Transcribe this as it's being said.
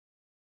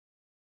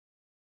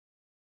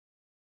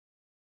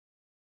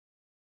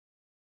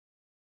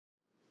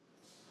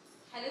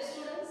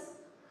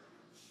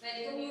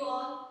Welcome you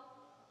all.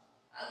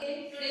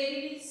 Again, today we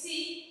will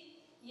see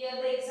here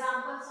the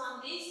examples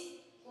on this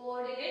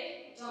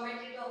coordinate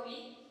geometry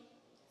topic.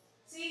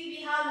 See,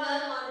 we have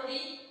learned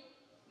already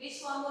which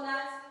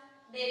formulas,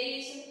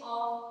 derivation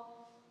of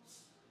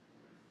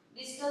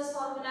distance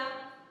formula,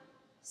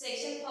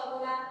 section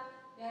formula.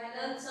 We have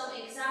learned some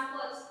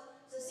examples.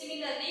 So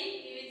similarly,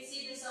 we will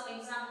see some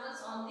examples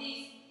on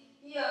this.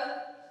 Here,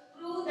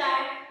 prove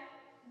that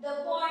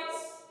the points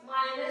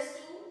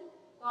 -2,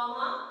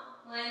 -1,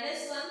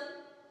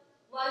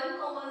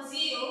 1,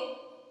 0,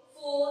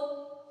 4,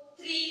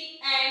 3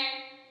 and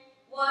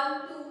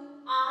 1,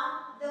 2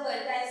 are the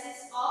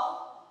vertices of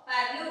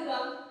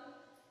parallelogram.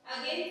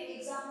 Again,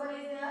 example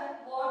is there.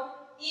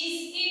 What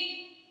is it?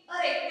 A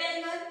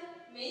rectangle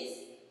means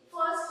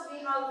first we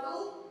have to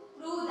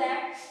prove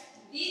that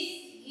these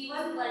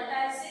given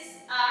vertices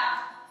are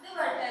the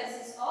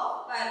vertices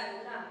of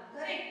parallelogram.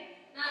 Correct?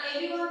 Now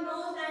everyone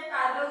knows that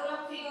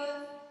parallelogram figure.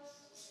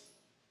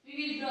 We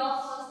will draw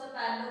first the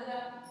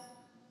parallelogram.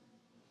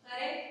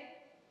 Correct?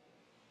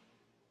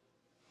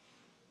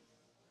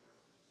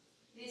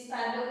 This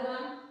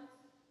parallelogram,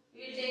 we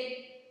will take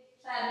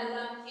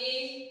parallelogram A,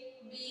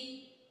 B,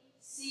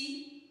 C,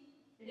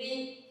 D.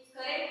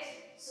 Correct?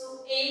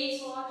 So A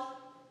is what?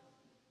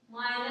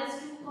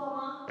 -2,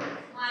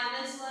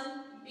 -1,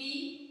 B,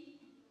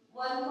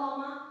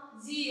 1,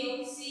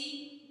 0, C,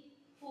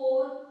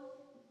 4,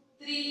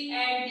 3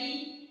 and D,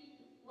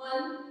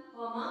 1,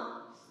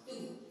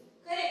 2.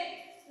 Correct?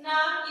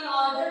 Now, in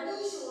order to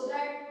show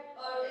that,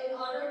 or in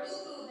order to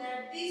prove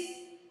that this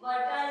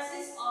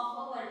vertices of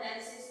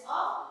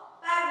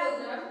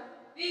parallelogram,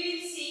 we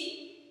will see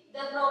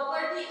the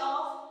property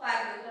of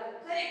parallelogram.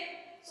 Correct?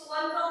 So,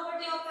 one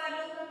property of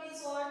parallelogram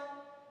is what?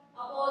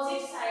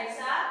 Opposite sides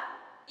are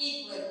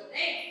equal.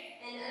 Right?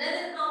 And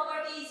another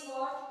property is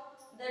what?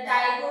 The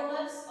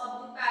diagonals of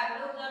the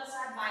parallelograms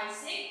are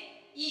bisect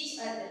each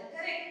other.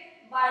 Correct?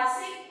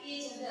 Bisect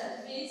each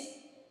other means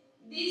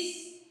this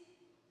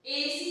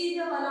AC is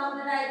the one of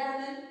the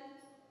diagonal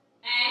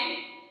and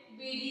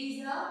BD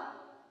is the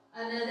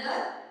another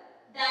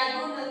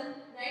diagonal,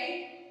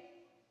 right?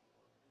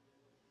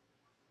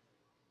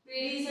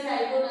 BD is a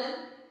diagonal.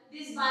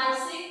 This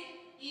bisect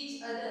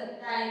each other.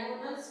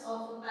 Diagonals of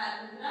a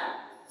parallelogram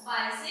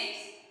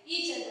bisects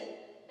each other.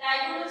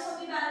 Diagonals of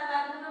the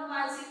parallelogram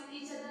bisect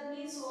each other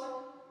means what?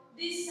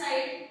 This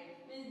side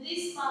means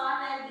this part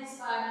and this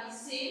part is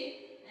same,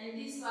 and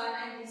this part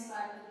and this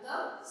part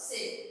become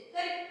same.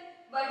 Correct?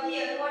 But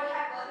here what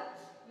happened?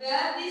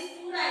 Where these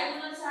two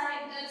diagonals are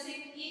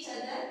intersect each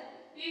other,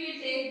 we will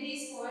take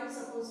this point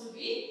supposed to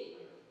be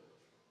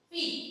P,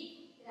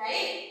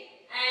 right?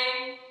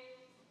 And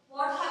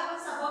what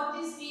happens about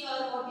this P, or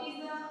what is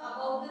the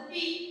about the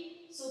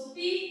P? So P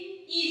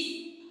is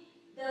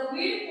the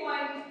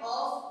midpoint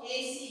of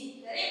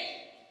AC, correct?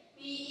 P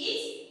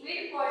is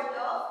midpoint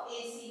of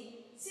AC.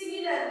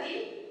 Similarly,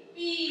 P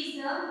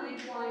is the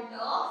midpoint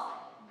of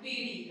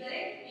BD,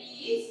 correct? P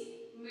is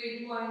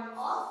midpoint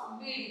of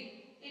BD.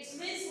 It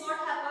means what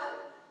happened?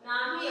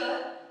 Now here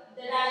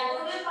the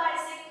diagonal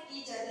bisect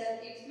each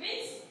other. It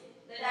means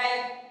the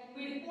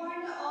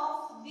midpoint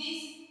of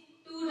these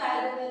two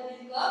diagonal will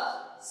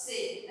become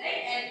same,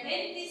 right? And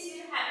when this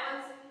will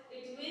happens,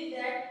 it means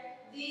that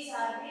these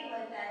are the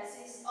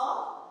vertices of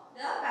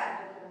the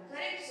parallelogram.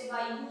 Correct? So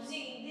by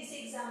using in this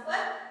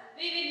example,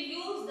 we will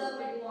use the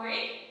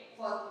midpoint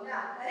formula.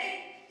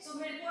 Correct? So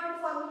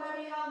midpoint formula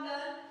we have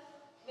learned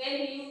when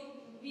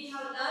we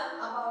have learned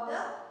about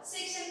the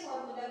section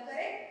formula.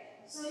 Correct?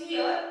 So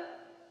here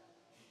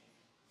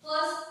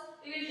first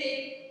we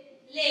will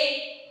let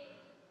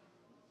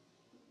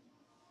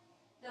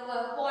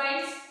the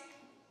points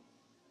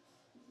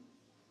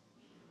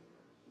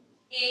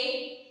A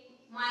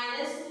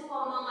 -2,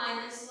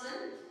 -1,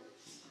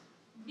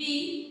 B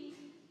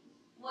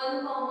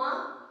 1,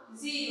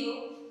 0,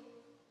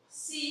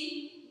 C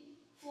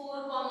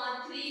 4,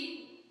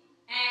 3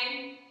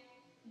 and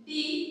D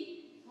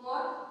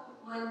what?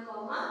 1,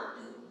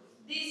 2.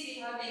 This we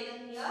have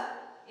taken here.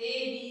 A,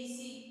 B, C,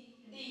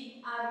 D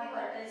are the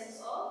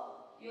vertices of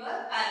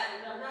your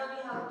parallelogram. Now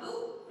we have to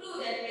prove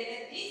that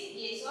whether this is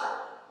yes or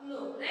no,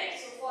 right?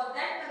 So for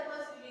that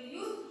purpose we will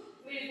use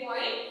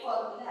midpoint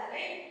formula,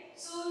 right?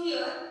 So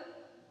here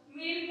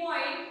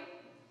midpoint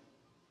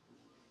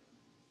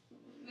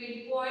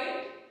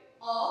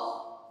of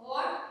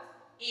what?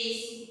 AC.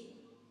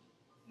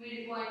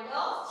 Midpoint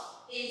of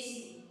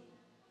AC.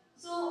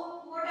 So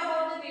what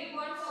about the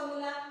midpoint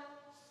formula?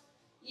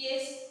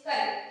 Yes,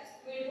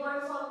 correct.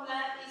 Midpoint formula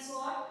is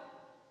what?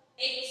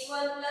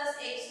 x1 plus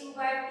x2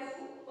 by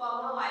 2,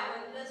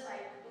 y1 plus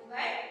y2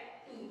 by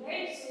 2,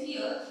 right? So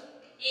here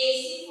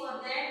AC for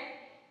that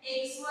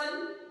x1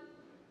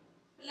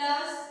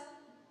 plus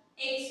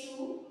x2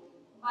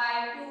 by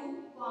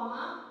 2,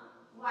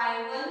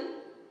 y1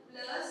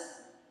 plus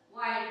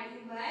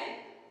y2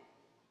 by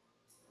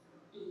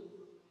 2.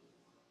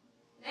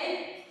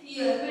 Right?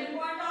 Here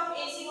midpoint of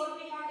AC what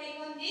we have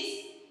taken this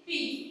P.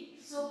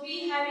 So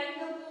P having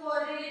the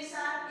coordinates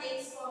are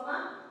x,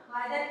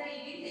 y, that we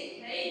will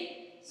take,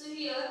 right? So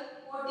here,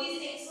 what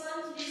is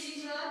x1? This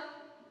is your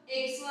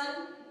x1,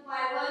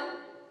 y1,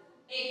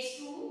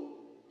 x2,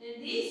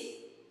 then this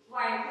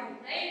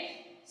y2, right?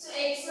 So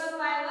x1,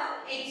 y1,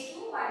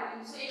 x2,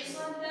 y2. So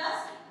x1 plus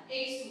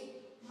x2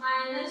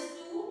 minus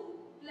 2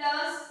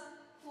 plus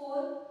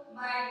 4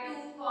 by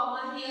 2,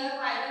 comma here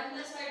y1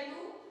 plus y2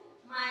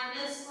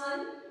 minus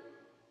 1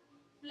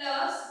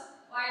 plus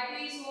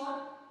y2 is what?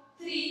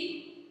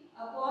 3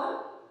 upon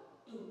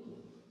 2.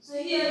 So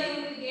here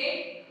you will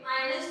get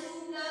minus 2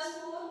 plus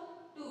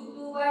 4,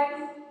 2 by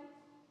 2.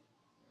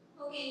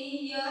 Okay,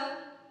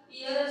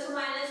 here also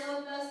minus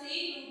 1 plus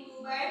 3,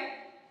 2 by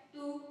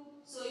 2.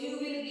 So you will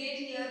get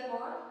here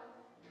what?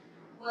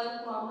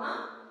 1 comma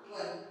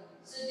 1.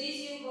 So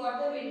this you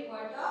got the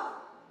midpoint of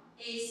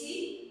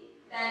AC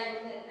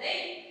diagonal,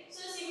 right?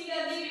 So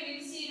similarly we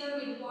will see the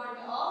midpoint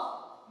of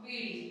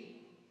BD.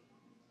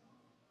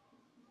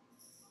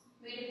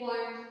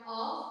 Midpoint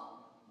of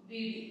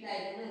BD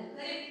diagonal,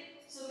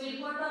 correct? So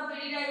midpoint of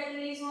BD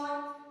diagonal is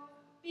what?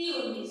 P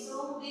only.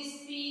 So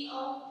this P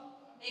of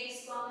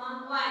x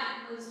comma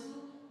y equals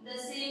to the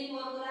same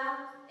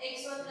formula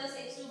x1 plus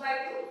x2 by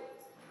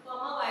 2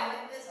 comma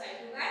y1 plus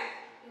y2 by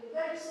 2.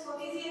 Correct? So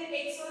what is here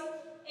x1?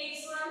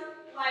 x1,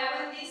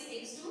 y1 is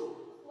x2,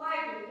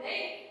 y2,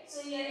 right?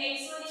 So here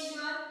x1 is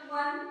your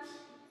 1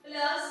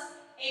 plus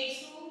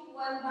x2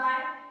 1 by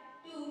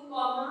 2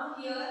 comma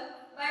here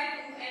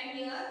by 2 and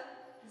here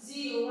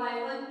 0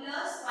 y1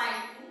 plus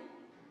y2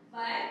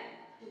 by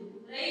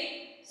 2,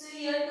 right? So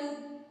here 2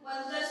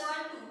 1 plus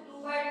 1 2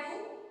 2 by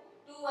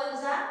 2 2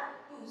 ones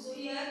are 2. So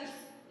here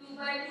 2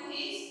 by 2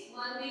 is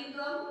 1 will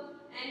come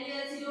and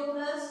here 0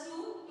 plus 2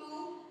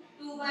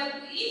 2 by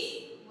 2 is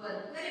 1.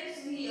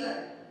 Correct? So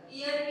here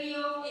p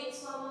of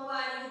x comma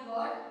y you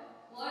got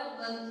what?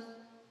 1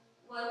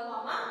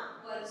 comma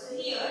 1. So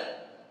here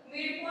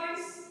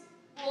midpoints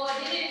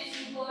coordinates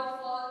you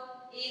got for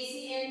AC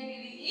and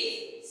BD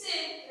is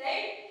same,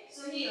 right?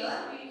 So here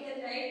we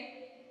can write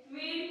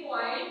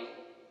midpoint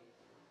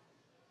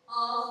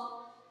of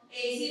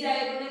AC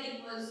diagonal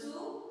equals to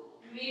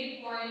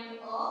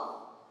midpoint of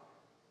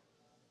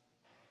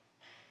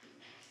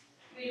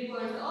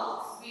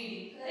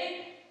BD, correct?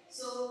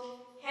 So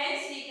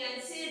hence we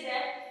can say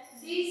that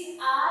these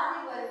are the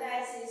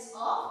vertices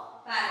of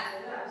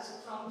parallelogram. So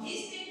from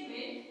this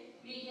statement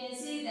we can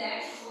say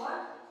that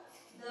what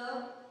the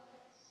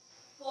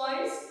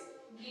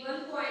given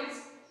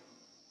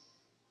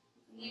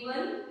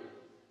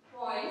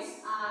points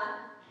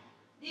are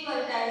the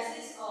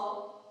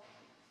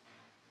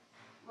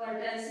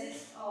vertices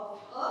of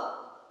a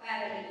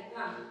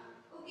parallelogram.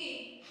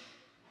 Okay.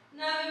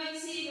 Now we will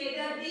see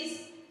whether these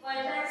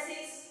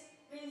vertices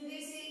means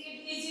this is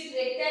it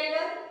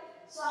rectangle.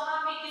 So how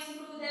we can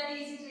prove that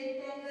is it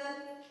rectangle?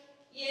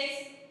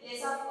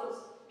 Yes of course.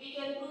 We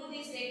can prove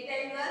this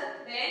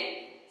rectangle when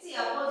see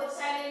opposite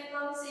side will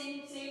come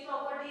same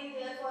property is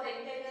there for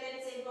rectangle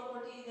and same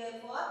property is there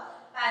for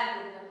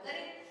parallelogram,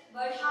 correct?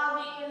 But how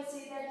we can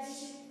say that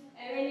this is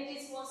when it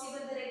is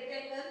possible the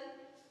rectangle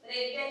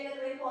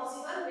when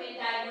possible when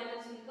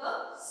diagonals will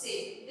come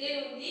same,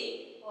 then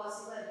only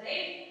possible,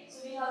 right? So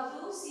we have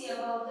to see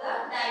about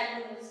the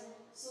diagonals.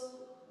 So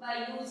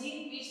by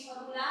using which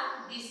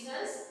formula?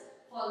 Distance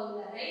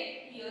formula,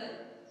 right? Here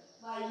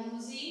by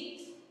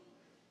using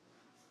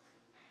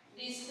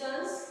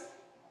distance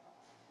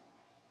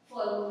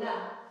formula.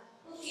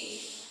 Okay.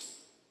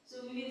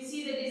 So we will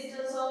see the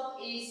distance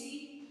of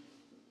AC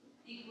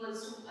equals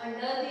to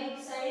under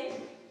the side.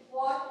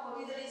 What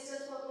is the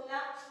distance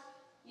formula?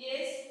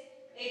 Yes,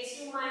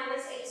 x2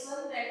 minus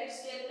x1 bracket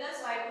square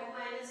plus y2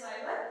 minus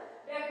y1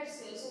 bracket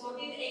square. So what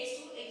is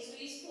x2?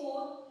 x2 is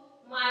 4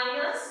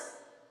 minus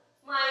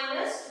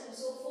 2.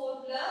 So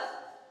 4 plus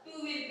 2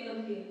 will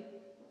come here.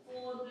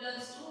 4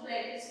 plus 2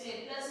 bracket square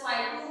plus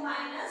y2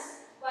 minus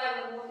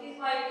y1. What is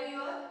y2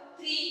 your?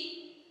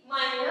 3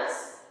 minus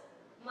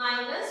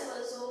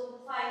 1. So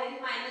finally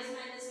minus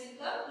will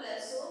come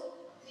plus. So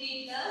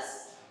 3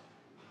 plus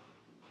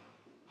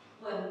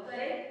 1,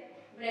 correct?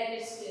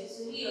 Bracket square.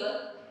 So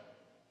here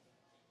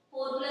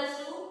 4 plus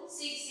 2,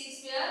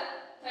 6 square,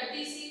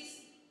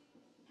 36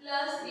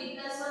 plus 3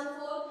 plus 1,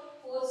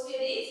 4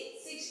 square is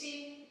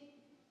 16,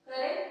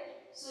 correct?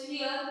 So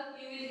here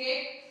you will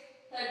get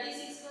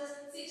 36 plus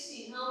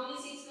 16. How many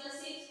 6 plus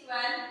 6?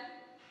 12.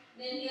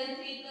 Then here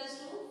 3 plus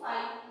 2,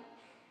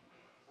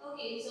 5.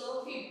 Okay,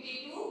 so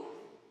 52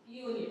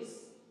 units.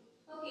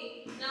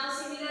 Okay, now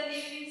similarly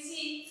we will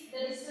see the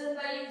distance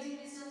by using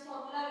distance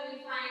formula. We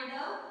will find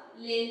the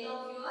length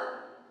of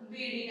your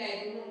BD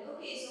diagonal.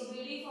 Okay, so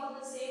BD for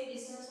the same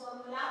distance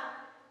formula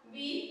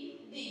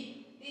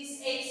BD.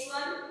 This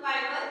x1,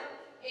 y1,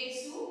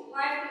 x2,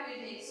 y2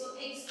 will take. So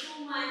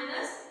x2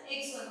 minus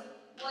x1.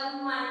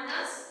 1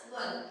 minus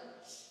 1.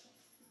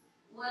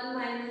 1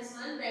 minus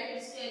 1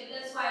 bracket square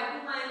plus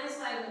y2 minus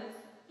y1.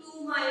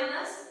 2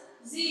 minus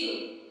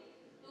 0.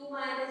 2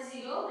 minus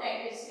 0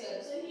 bracket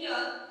square. So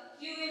here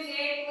you will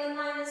get 1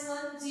 minus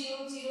 1,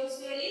 0, 0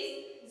 square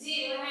is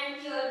 0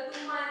 and here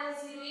 2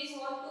 minus 0 is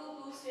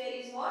what? 2 square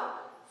is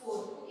what?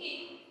 4.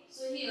 Okay.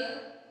 So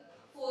here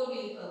 4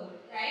 will come,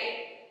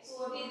 right?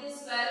 what is the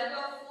square root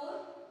of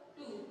 4?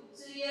 2.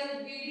 So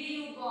here BD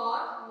you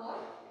got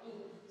what? 2.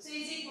 So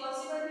is it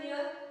possible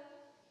here?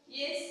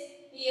 Yes.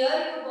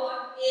 Here you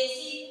got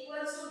AC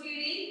equals to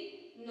BD.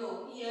 No.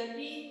 Here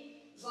we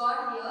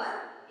got here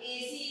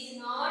AC is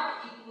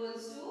not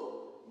equals to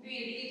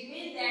BD. It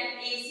means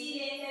that AC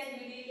length and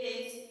BD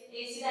length,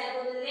 AC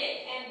diagonal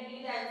length and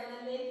BD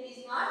diagonal length is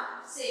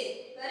not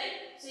same.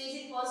 Correct? So is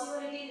it possible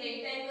it is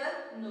rectangle?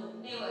 No.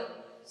 Never.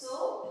 So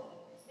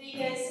we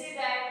can say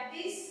that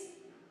these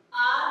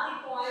are the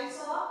points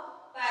of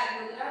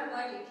parallelogram,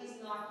 but it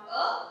is not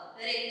a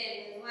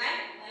rectangle. Why?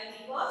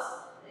 Because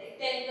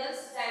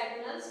rectangles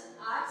diagonals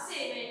are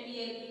same, and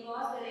here we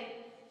got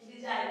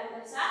these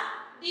diagonals are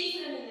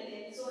different in the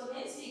length. So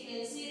hence we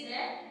can see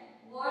that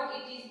what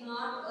it is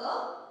not a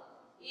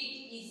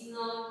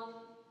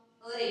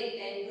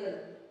rectangle.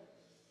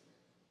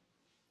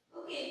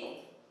 Okay,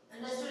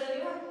 understood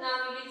everyone? Now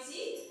we will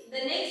see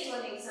the next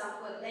one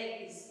example like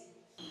this.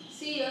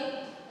 See here,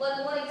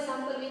 one more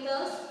example with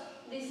us.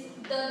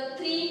 The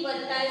three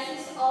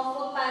vertices of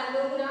a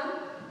parallelogram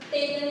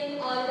taken in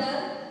order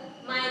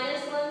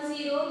 -1,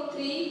 0,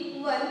 3,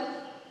 1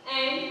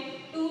 and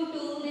 2,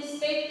 2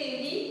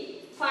 respectively.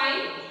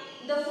 Find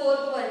the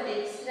fourth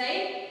vertex,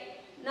 right?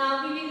 Now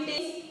we will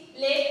take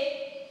let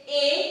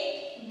A,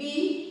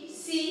 B,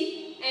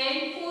 C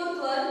and fourth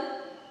one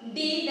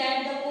D, that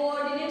the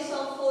coordinates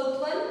of fourth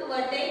one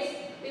vertex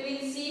we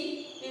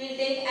will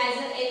take as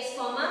a x,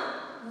 y.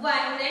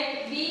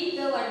 Let be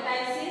the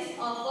vertices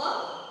of a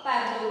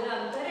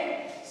parallelogram,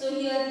 correct? So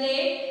here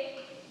let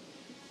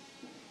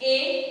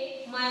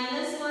A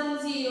 -1,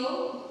 0,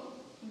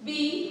 B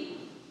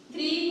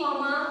 3,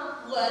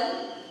 1,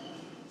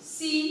 C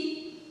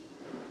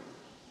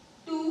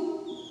 2,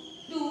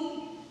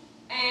 2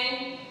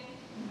 and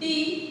D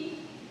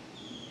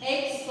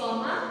x,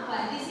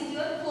 y. This is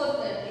your fourth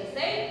vertex,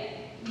 right?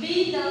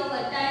 Be the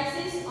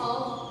vertices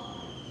of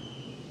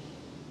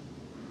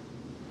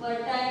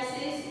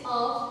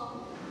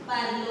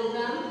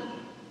parallelogram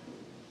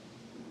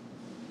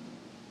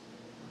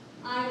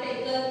are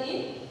taken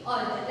in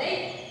order,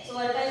 right? So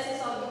vertices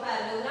of the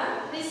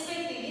parallelogram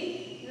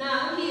respectively.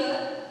 Now here,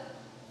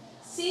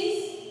 since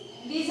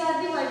these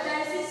are the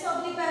vertices of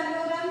the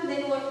parallelogram,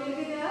 then what will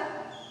be there?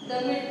 The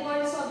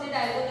midpoints of the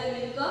diagonal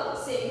will come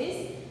same. Is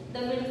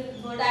the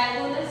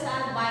diagonals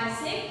are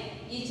bisect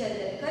each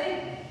other,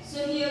 correct?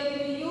 So here we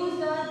will use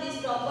this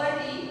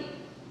property.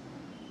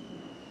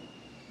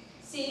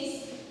 Since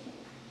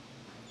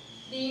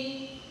the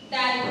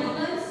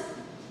diagonals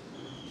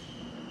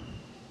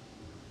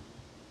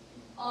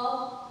of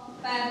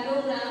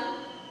parallelogram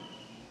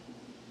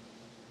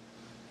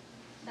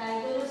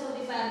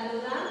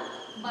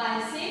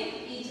bisect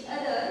each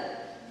other,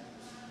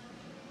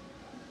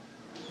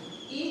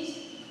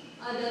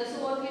 so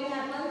what will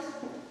happen?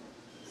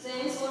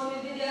 Since what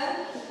will be there?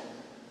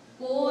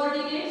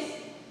 Coordinates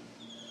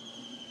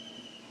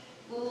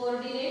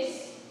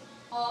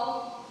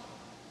of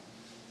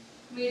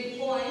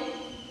midpoint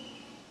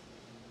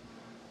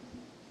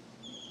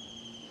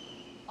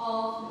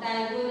of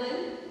diagonal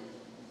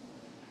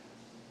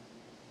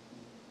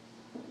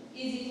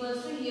is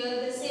equals to here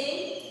the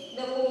same,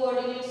 the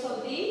coordinates of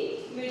the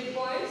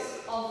midpoints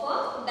of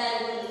a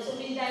diagonal. So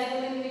which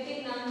diagonal we will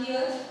take now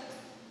here?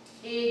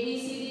 A, B,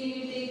 C, D we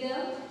will take the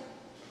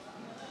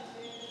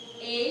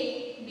A,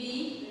 B,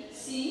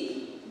 C,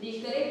 D,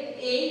 correct?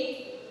 A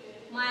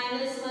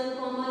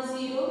 -1,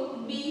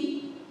 0, B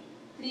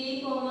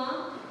 3,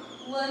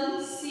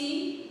 1, C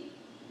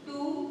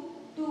 2,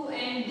 2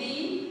 and D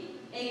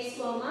x,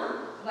 y,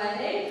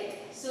 right?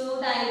 So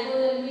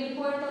diagonal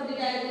midpoint of the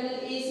diagonal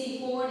AC,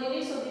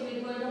 coordinates of the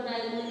midpoint of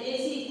diagonal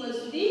AC equals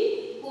to the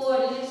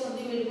coordinates of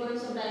the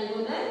midpoints of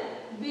diagonal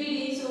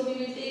BD. So we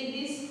will take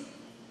this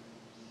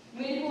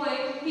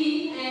midpoint P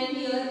and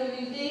here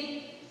we will take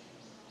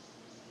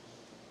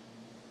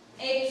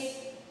x,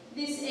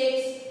 this x,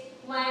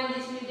 y and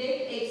this will take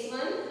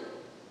x1,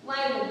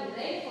 y1,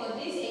 right? For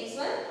this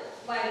x1,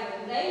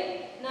 y1,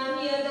 right? Now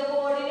here the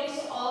coordinates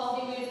of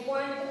the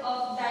midpoint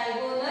of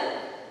diagonal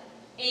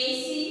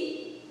AC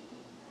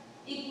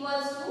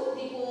equals to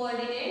the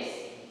coordinates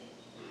of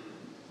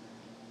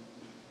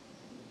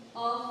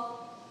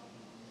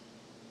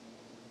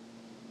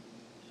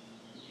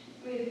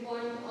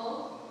midpoint of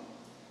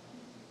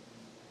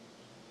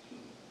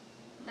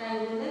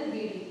diagonal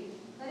BD,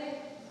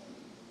 correct?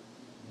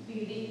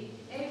 BD.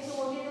 And so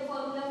what is the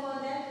formula for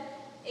that?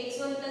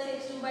 x1 plus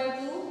x2 by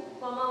 2,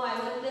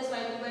 y1 plus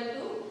y2 by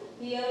 2.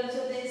 Here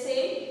also the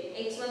same,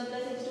 x1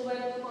 plus x2 by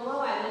 2,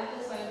 y1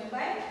 plus y2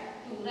 by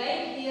 2,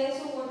 right? Here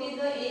so what is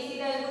the AC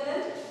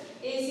diagonal?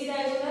 AC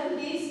diagonal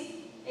is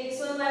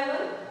x1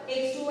 y1,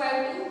 x2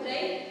 y2,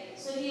 right?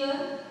 So here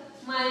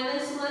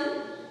 -1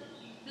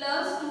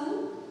 plus 2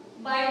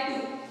 by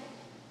 2,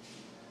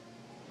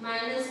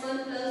 -1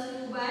 plus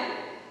 2 by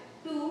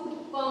 2,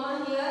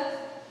 here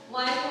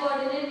y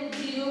coordinate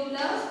 0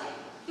 plus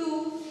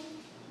 2,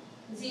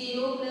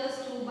 0 plus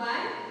 2 by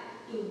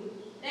 2,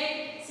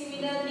 right?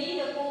 Similarly,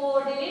 the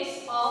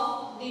coordinates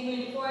of the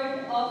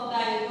midpoint of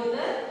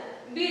diagonal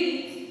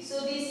BD.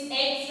 So this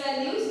x value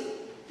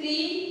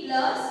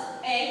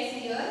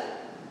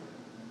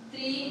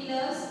 3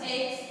 plus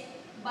x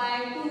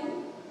by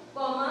 2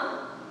 comma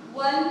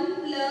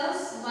 1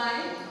 plus y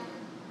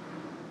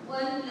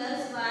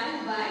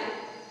by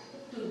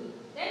 2.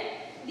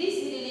 Right? This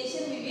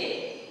relation we will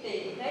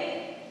take.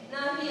 Right?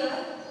 Now here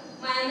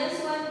minus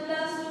 1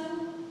 plus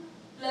 2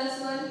 plus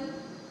 1.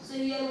 So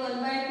here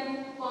 1 by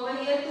 2 comma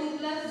here 2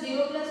 plus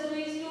 0 plus 2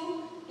 is 2.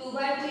 2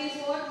 by 3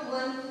 is what?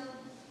 1.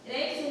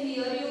 Right? So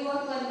here you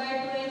got 1 by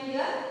 2 and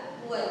here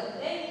 1.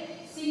 Right?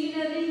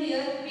 Similarly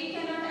here we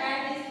cannot add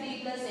this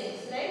 3 plus x.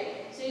 Right?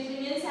 So it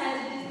remains as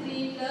it is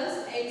 3 plus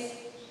x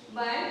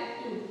by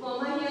 2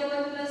 comma here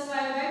 1 plus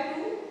y by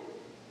 2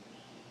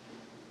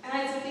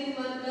 as it is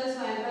 1 plus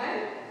y by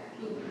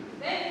 2.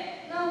 Right?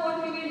 Now what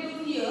we will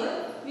do here,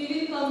 we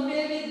will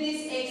compare with this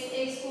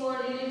x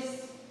coordinates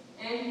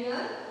and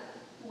here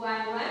y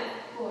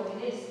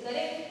coordinates.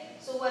 Correct?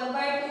 So 1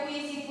 by 2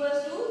 is equals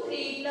to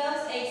 3 plus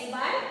x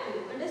by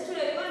 2. Understood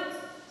everyone?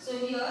 So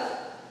here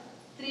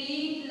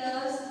 3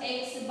 plus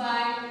x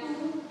by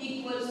 2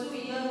 equals to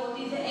here what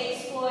is the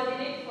x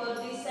coordinate for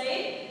this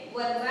side?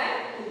 1 by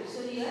 2. So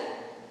here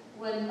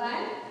 1 by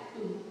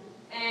 2.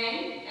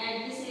 And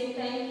at the same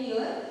time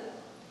here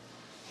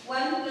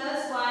 1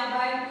 plus y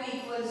by 2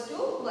 equals to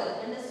 1.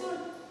 Understood?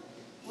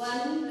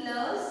 1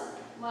 plus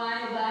y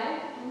by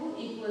 2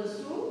 equals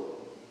to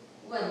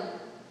 1.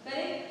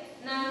 Correct?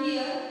 Now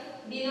here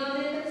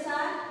denominators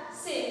are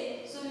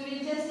same. So we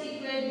will just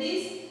equate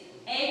this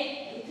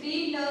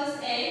 3 plus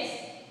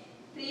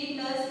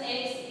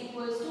x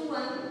equals to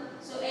 1.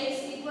 So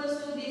x equals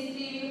to this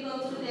 3 will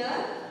come to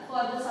there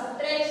for the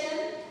subtraction.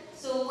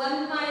 So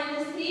 1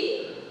 minus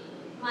 3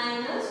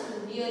 minus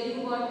 2. Here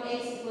you got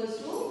x equals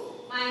to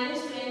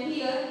minus 2 and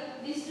here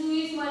this 2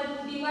 is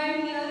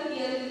divide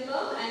here will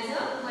come as a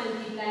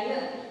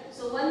multiplier.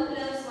 So 1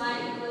 plus y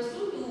equals to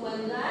 2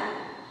 1 are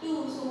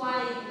 2. So y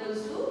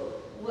equals to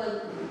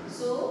 1.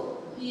 So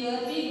here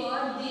we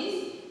got these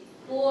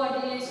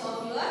coordinates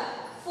of your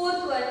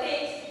fourth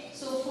vertex.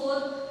 So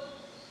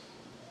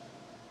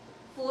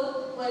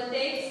fourth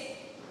vertex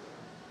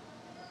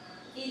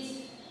is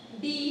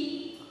D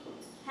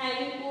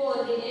having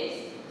coordinates.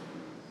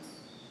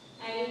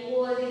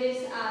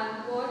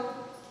 Are what?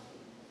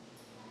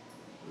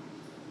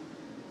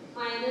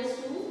 Minus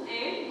 2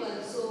 and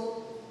 1. So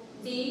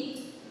D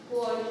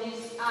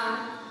coordinates are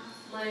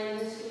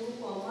minus 2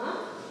 comma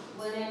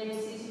 1 and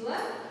this is your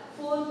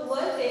fourth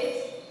vertex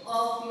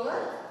of your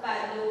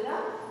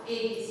parallelogram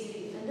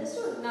ABCD.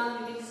 Understood? Now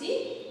we will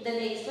see the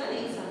next one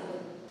example.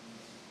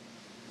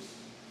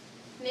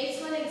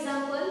 Next one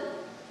example.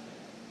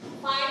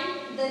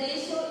 Find the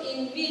ratio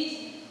in which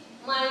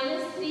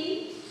minus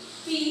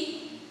 3p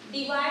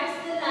divides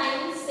the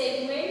line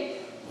segment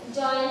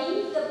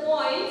joining the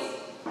points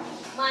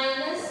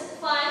minus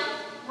 5,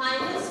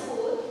 minus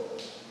 4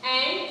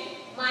 and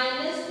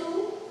minus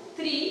 2,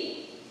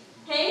 3.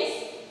 Hence,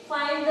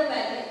 find the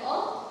value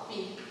of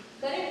p.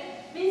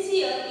 Correct? Means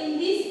here in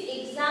this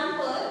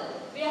example,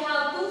 we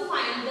have to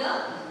find the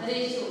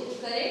ratio.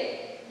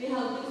 Correct? We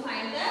have to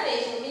find the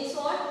ratio. Means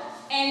what?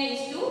 N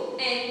is to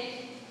n.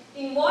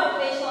 In what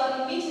ratio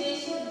or in which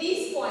ratio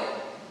this point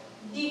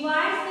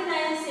divides the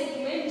line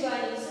segment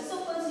joining. So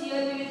suppose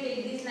here we will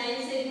take this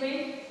line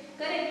segment.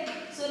 Correct?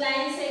 So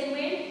line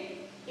segment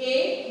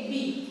A,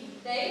 B,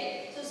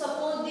 right? So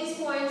suppose these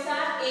points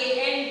are A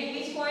and B.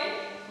 Which point?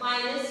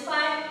 Minus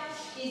 5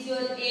 is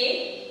your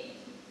A,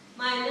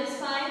 minus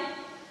 5,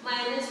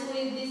 minus 4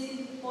 is this is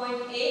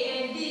point A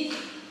and this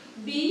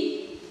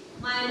B,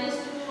 minus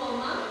 2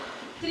 comma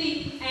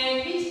 3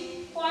 and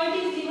which point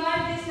is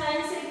divide this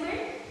line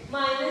segment?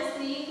 Minus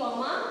 3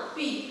 comma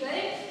P.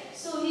 Correct?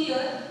 So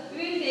here we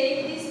will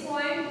take this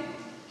point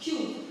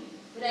Q,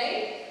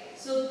 right?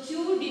 So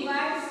Q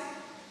divides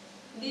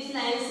this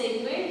line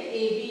segment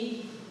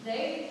AB,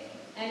 right?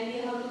 And we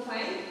have to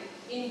find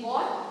in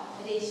what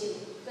ratio.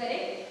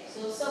 Correct?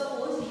 So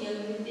suppose here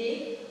we will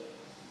take,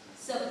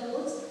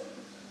 suppose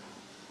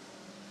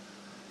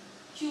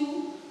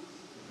Q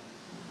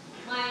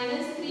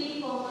minus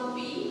 3 comma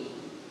P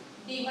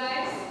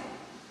divides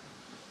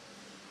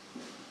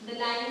the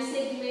line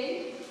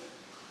segment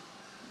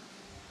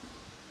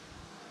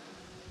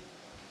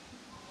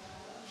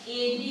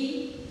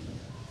AB,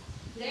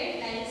 right?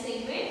 Line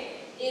segment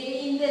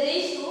AB in the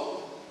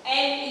ratio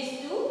n is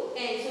to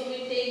n. So we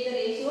will take the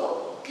ratio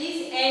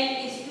is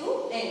n is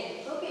to n.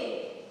 Okay.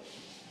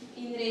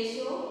 In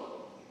ratio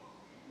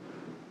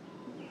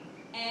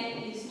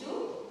n is to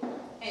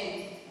n.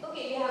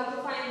 Okay, we have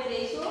to find the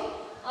ratio.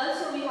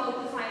 Also we have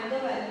to find the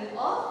value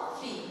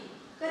of p.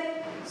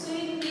 Correct? So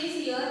in this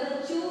here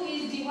the Q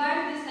is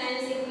divide this line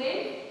segment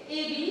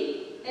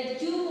AB at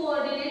Q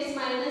coordinates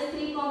minus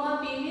 3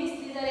 comma P means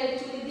these are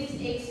actually this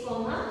x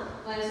comma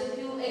y. So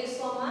Q x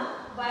comma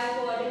y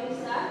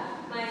coordinates are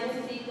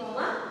minus 3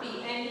 comma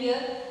P and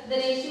here the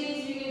ratio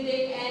is we will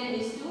take n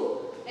is to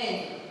n.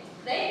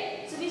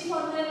 Right? So which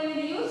formula we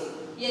will use?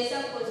 Yes,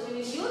 of course we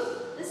will use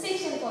the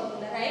section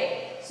formula,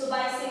 right? So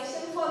by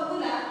section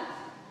formula,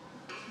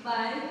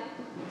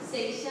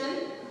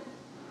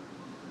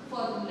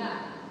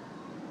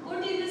 what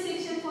is the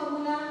section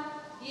formula?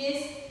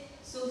 Yes,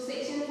 so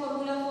section formula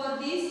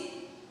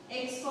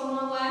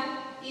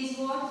is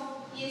what?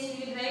 Yes,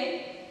 we will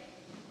write.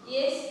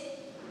 Yes,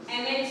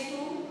 mx2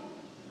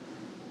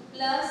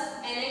 plus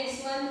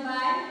nx1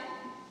 by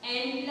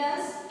n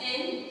plus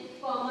n,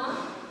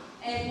 comma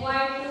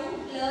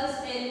my2 plus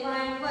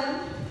my1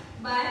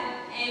 by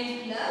m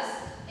plus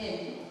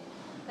n.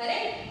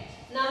 Correct?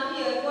 Now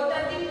here, what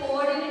are the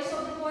coordinates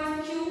of the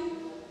point Q?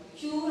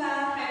 Q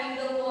are having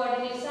the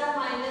coordinates are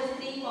minus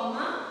 3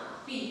 comma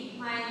p.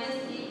 Minus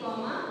 3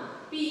 comma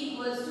p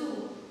equals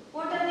to,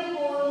 what are the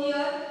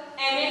here?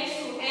 mx2.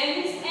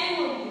 M is m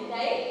only,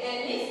 right?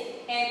 M is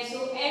m.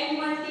 So m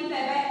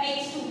multiplied by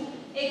x2.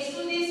 x2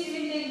 this we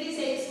will take this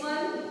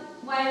x1,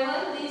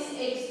 y1, this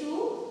x2,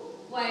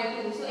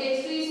 y2. So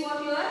x2 is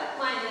what your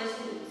minus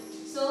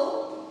 2. So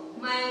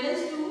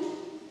minus 2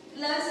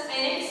 plus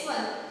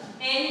nx1.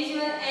 N is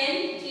your n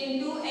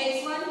into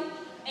x1.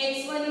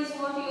 x1 is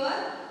what your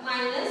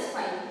minus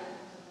 5.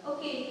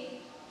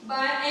 Okay.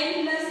 By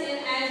n plus n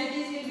as it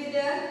is will be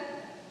there.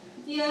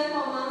 Here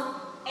comma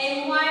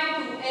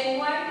my2.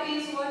 my2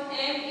 is what?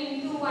 M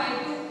into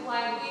y2.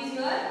 y2 is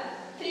your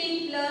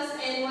 3 plus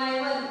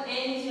ny1.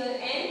 n is your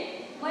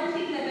n.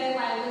 Multiplied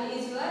by y1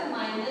 is your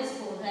minus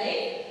 4.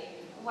 Right?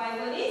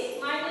 y1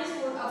 is minus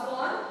 4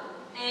 upon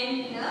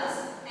n plus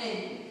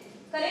n.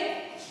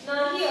 Correct?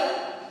 Now here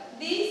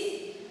this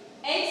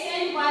x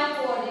and y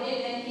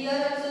coordinate, and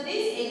here also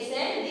this x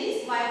and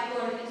this y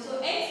coordinate. So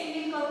x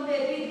we will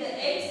compare with the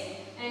x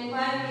and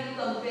y we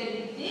will compare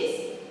with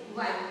this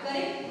y.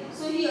 Correct?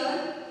 So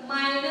here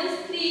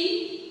minus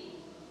 3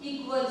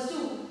 equals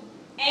to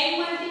m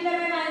multiplied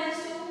by minus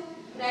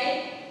 2,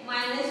 right?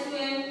 Minus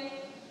 2m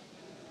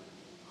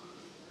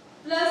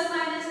plus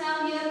minus,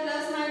 now here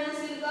plus minus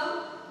will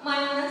come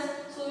minus.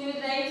 So we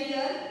will write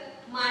here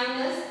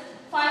minus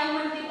 5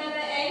 multiplied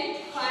by n,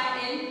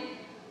 5n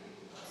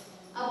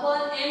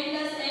upon m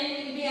plus n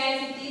will be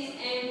as it is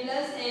m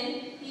plus n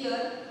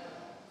here.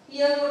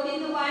 Here what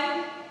is the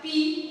y? P.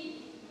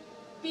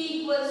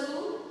 P equals to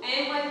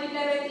m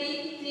multiplied by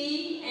 3,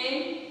 3m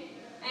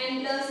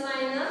and plus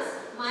minus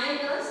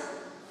minus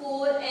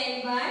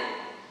 4n by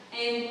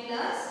m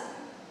plus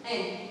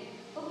n.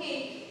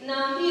 Okay.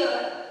 Now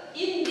here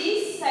in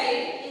this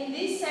side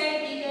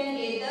we can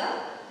get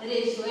the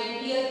ratio,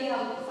 and here we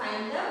have to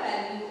find the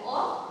value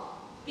of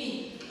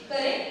P.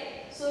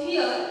 Correct? So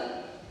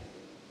here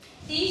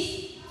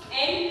this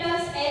m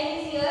plus n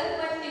is here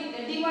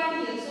multiplied,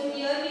 divide here. So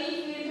here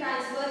we will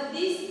transfer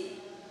this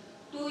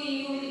to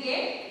you will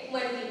get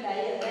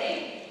multiplier,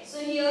 right? So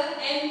here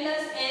m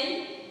plus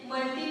n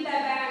multiplied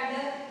by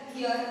under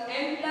here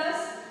m plus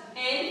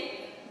n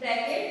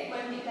bracket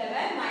multiplied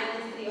by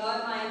minus 3 or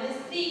minus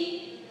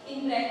 3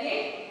 in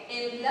bracket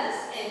m plus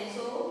n.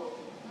 So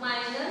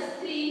minus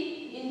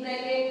 3 in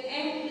bracket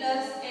m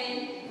plus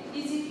n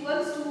is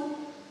equals to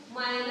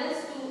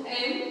minus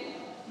 2m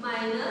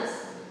minus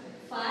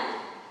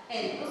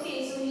 5n.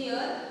 Okay, so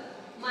here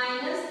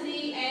minus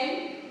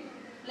 3m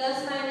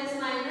plus minus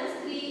minus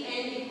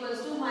 3n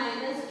equals to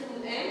minus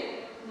 2m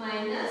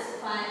minus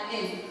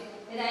 5n.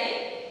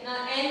 Right?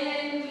 Now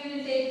n we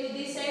will take to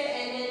this side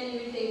and n we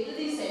will take to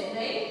this side.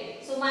 Right?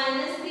 So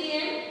minus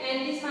 3m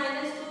and this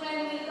minus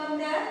 2m will come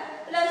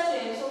there, plus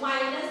 2m. So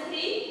minus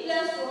 3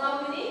 plus 2,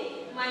 how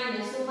many?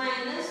 Minus. So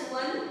minus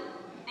 1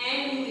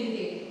 and you will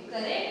get.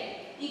 Correct?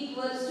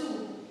 Equals to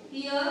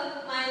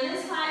here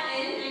minus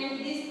 5n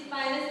and this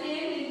minus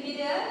 3m will be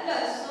there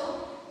plus.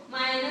 So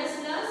minus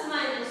plus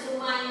minus. So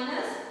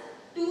minus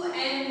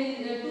 2n will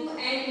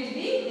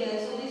be there.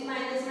 So this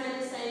minus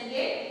minus sign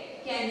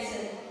get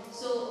cancelled.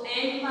 So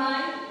n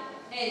by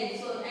n.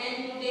 So n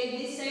you take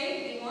this side.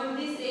 We want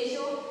this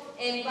ratio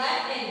n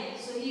by n.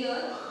 So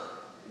here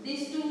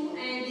this 2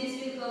 and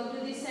this will come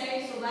to this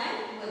side. So by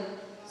 1.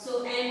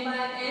 So n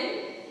by n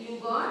you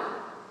got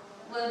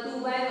 1,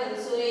 2 by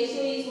 1. So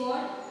ratio is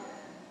what?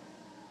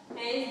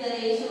 Hence the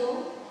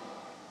ratio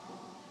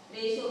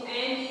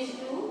n is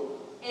to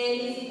n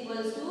is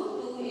equals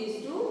to 2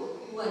 is to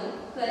 1.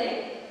 Correct?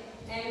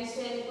 M is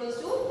to n equals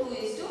to 2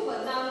 is to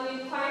 1. Now we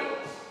will find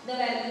the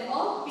value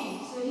of P.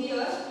 So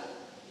here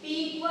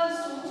P equals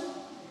to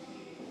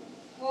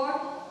what?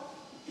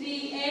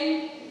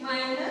 3m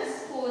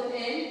minus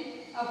 4n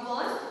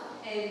upon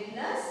m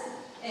plus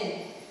n.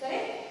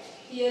 Correct?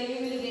 Here you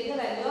will get the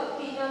value of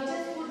P. Now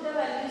just put the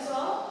values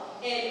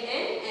of m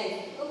and n.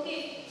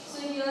 Okay.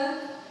 So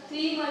here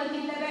 3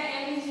 multiplied by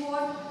m is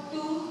what?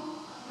 2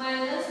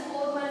 minus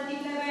 4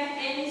 multiplied by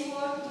n is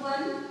what?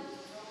 1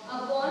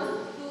 upon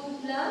 2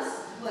 plus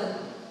 1.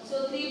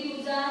 So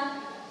 3 2s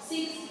are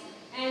 6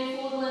 and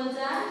 4 1s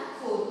are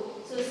 4.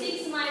 So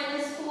 6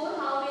 minus 4,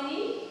 how many?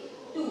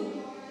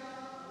 2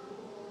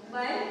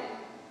 by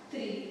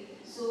 3.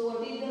 So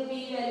what is the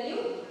P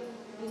value?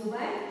 2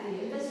 by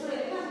 3. Understood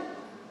everyone?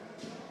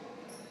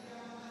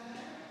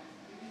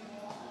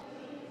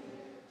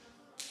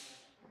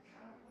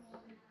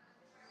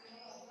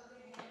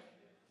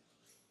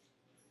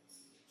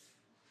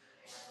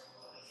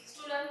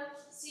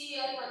 See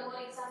here one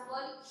more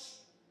example.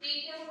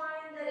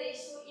 Determine the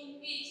ratio in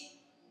which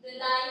the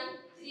line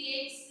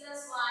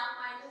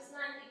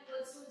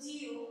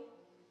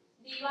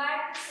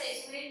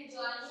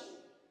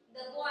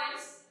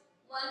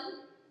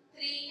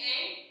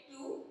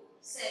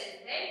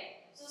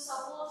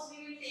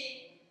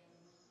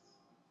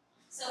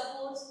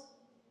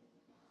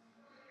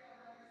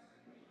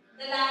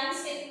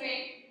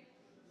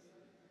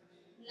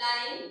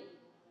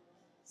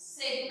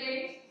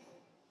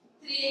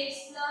 3x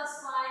plus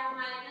y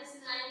minus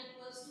 9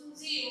 equals to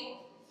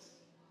 0.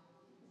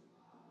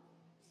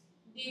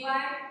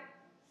 Divide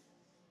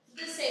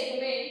the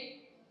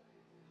segment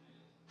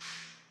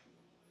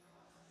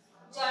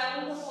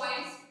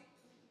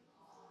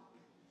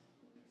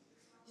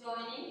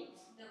joining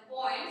the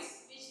points.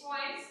 Which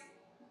points?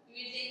 We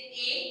will take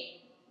A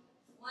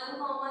 1,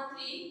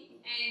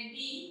 3 and B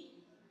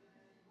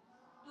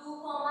 2,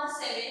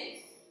 7.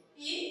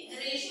 In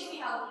ratio we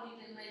have to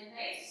determine,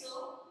 right? So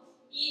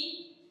in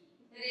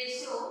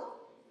ratio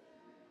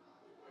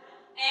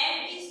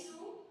M is to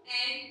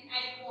N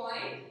at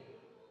point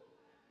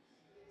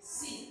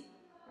C.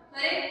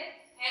 Correct?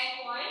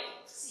 At point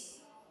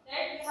C.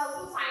 That we have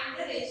to find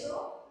the ratio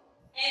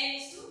M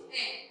is to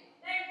N.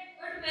 Right?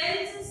 But where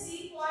is the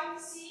C? Point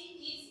C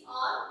is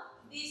on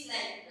this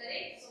line.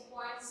 Correct? So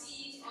point C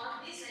is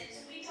on this line. So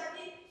which are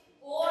the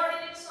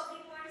coordinates of the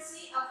point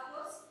C? Of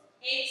course,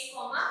 x,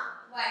 y.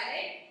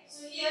 Right?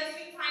 So here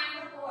we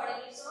find the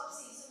coordinates of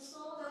C.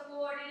 So the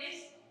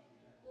coordinates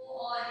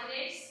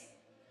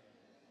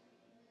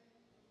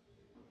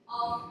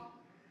of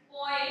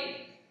point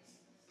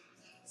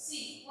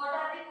C. What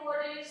are the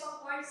coordinates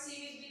of point C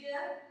will be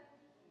there?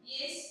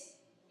 Yes.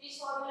 Which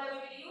formula we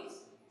will use?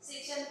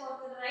 Section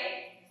formula,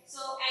 right? So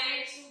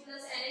mx2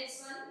 plus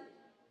nx1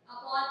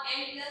 upon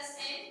n plus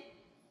n,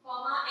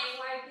 comma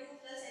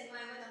ny2 plus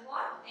ny1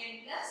 upon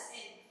n plus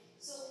n.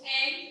 So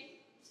n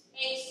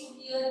x2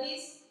 here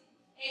this,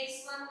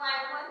 x1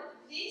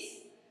 y1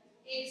 this,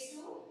 x2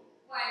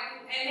 y2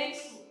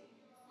 mx2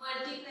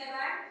 multiply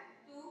by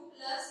 2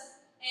 plus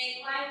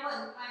ny1,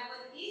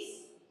 y1 is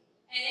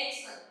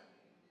nx1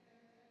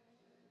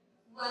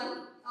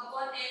 1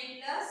 upon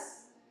n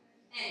plus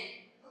n.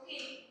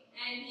 Okay,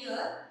 and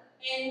here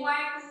ny2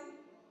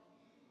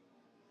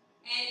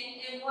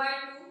 and my2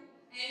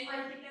 n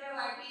multiplied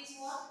by y2 is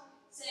what?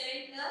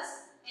 7 plus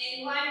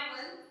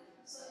ny1.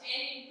 So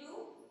n into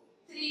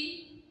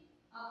 3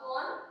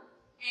 upon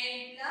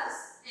n plus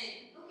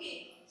n.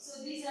 Okay,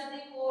 so these are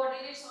the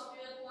coordinates of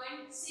your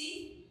point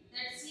C.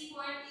 That C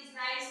point is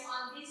lies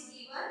on this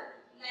given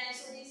line.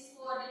 So these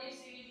coordinates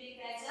we will take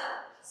as a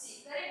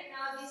C. Correct?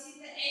 Now this is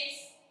the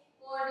x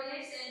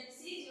coordinates and this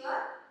is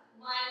your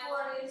y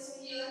coordinates.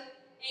 So here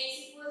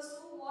x equals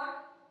to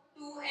what?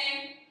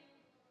 2m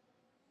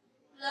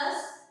plus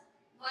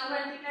 1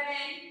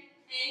 multiplied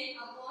n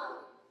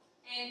upon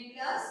n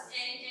plus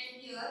n, and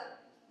here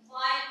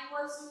y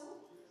equals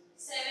to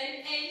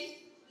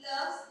 7n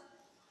plus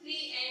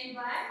 3n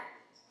by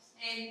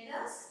n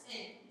plus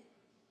n.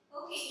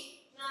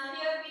 Okay, now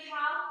here we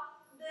have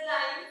the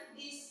line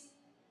this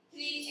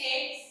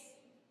 3x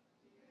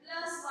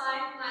plus y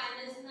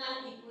minus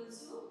 9 equals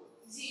to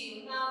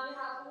 0. Now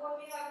what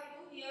we have to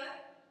do here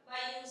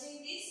by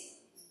using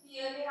this,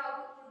 here we have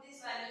to put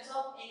these values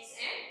of x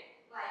and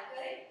y,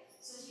 correct?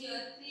 So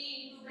here 3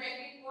 into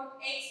bracket what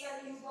x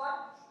value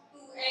got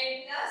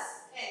 2n plus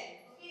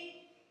n.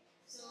 Okay,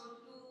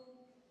 so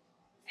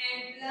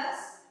 2n plus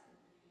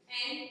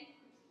n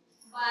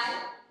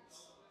by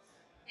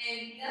n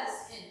plus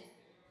n.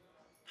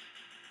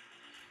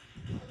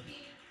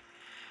 Okay,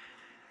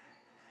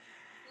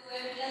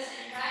 2n plus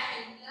n by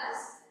n plus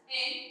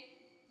n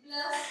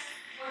plus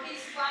what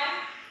is y?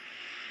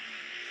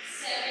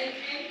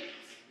 7n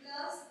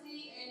plus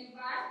 3n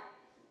by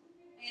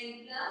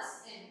n plus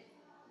n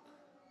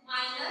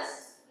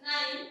minus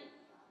 9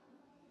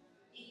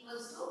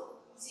 equals to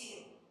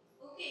 0.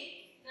 Okay,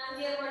 now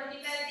here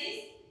multiply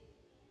this.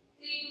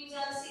 3 2s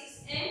are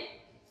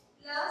 6n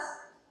plus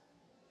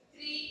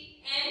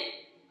 3n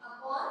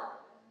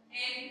upon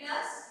n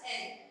plus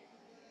n.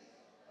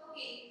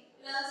 Okay,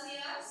 plus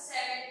here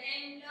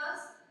 7n plus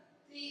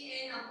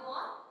 3n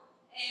upon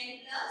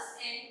n plus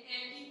n,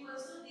 and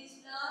equals to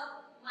this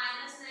plus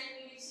minus 9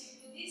 we will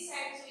shift to this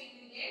side, so it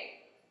will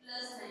get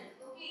plus 9.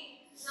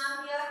 Okay,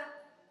 now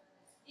here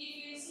if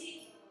you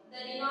see the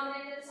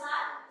denominators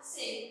are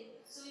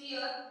same. So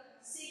here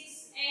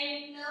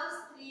 6n plus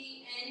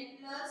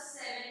 3n plus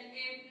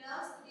 7n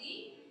plus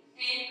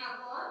 3n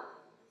upon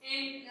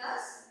n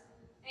plus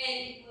n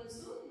equals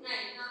to 9.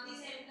 Now this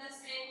n plus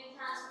n will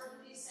transfer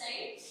to this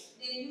side.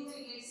 Then you will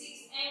get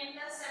 6n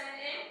plus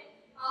 7n.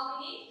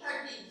 How many?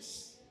 13.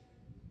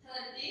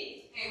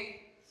 13n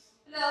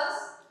plus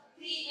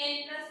 3n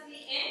plus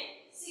 3n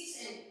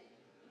 6n.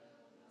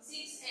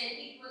 6n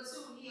equals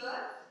to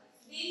here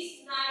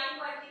this 9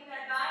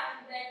 multiplied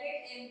by bracket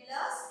n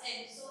plus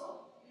n.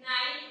 So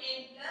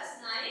 9n plus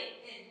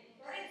 9n.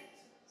 Correct?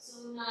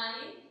 So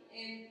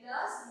 9n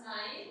plus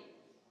 9n.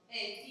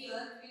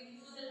 Here we will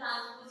use the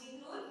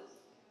transposing rule.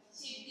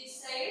 Shift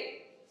this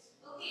side.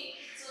 Okay.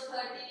 So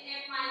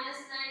 13n minus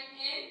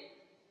 9n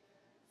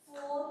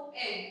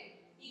 4n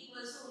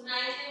equals to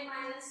 9n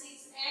minus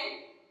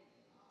 6n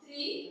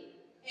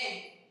 3n.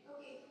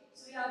 Okay.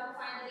 So we have to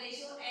find the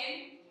ratio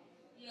n.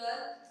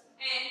 Here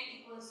n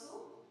equals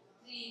to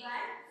 3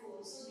 by 4.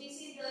 So this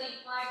is the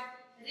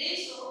required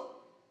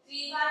ratio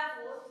 3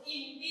 by 4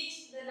 in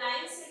which the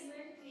line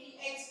segment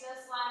 3x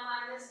plus y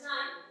minus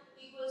 9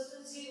 equals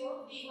to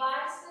 0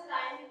 divides the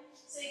line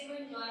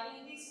segment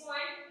joining this point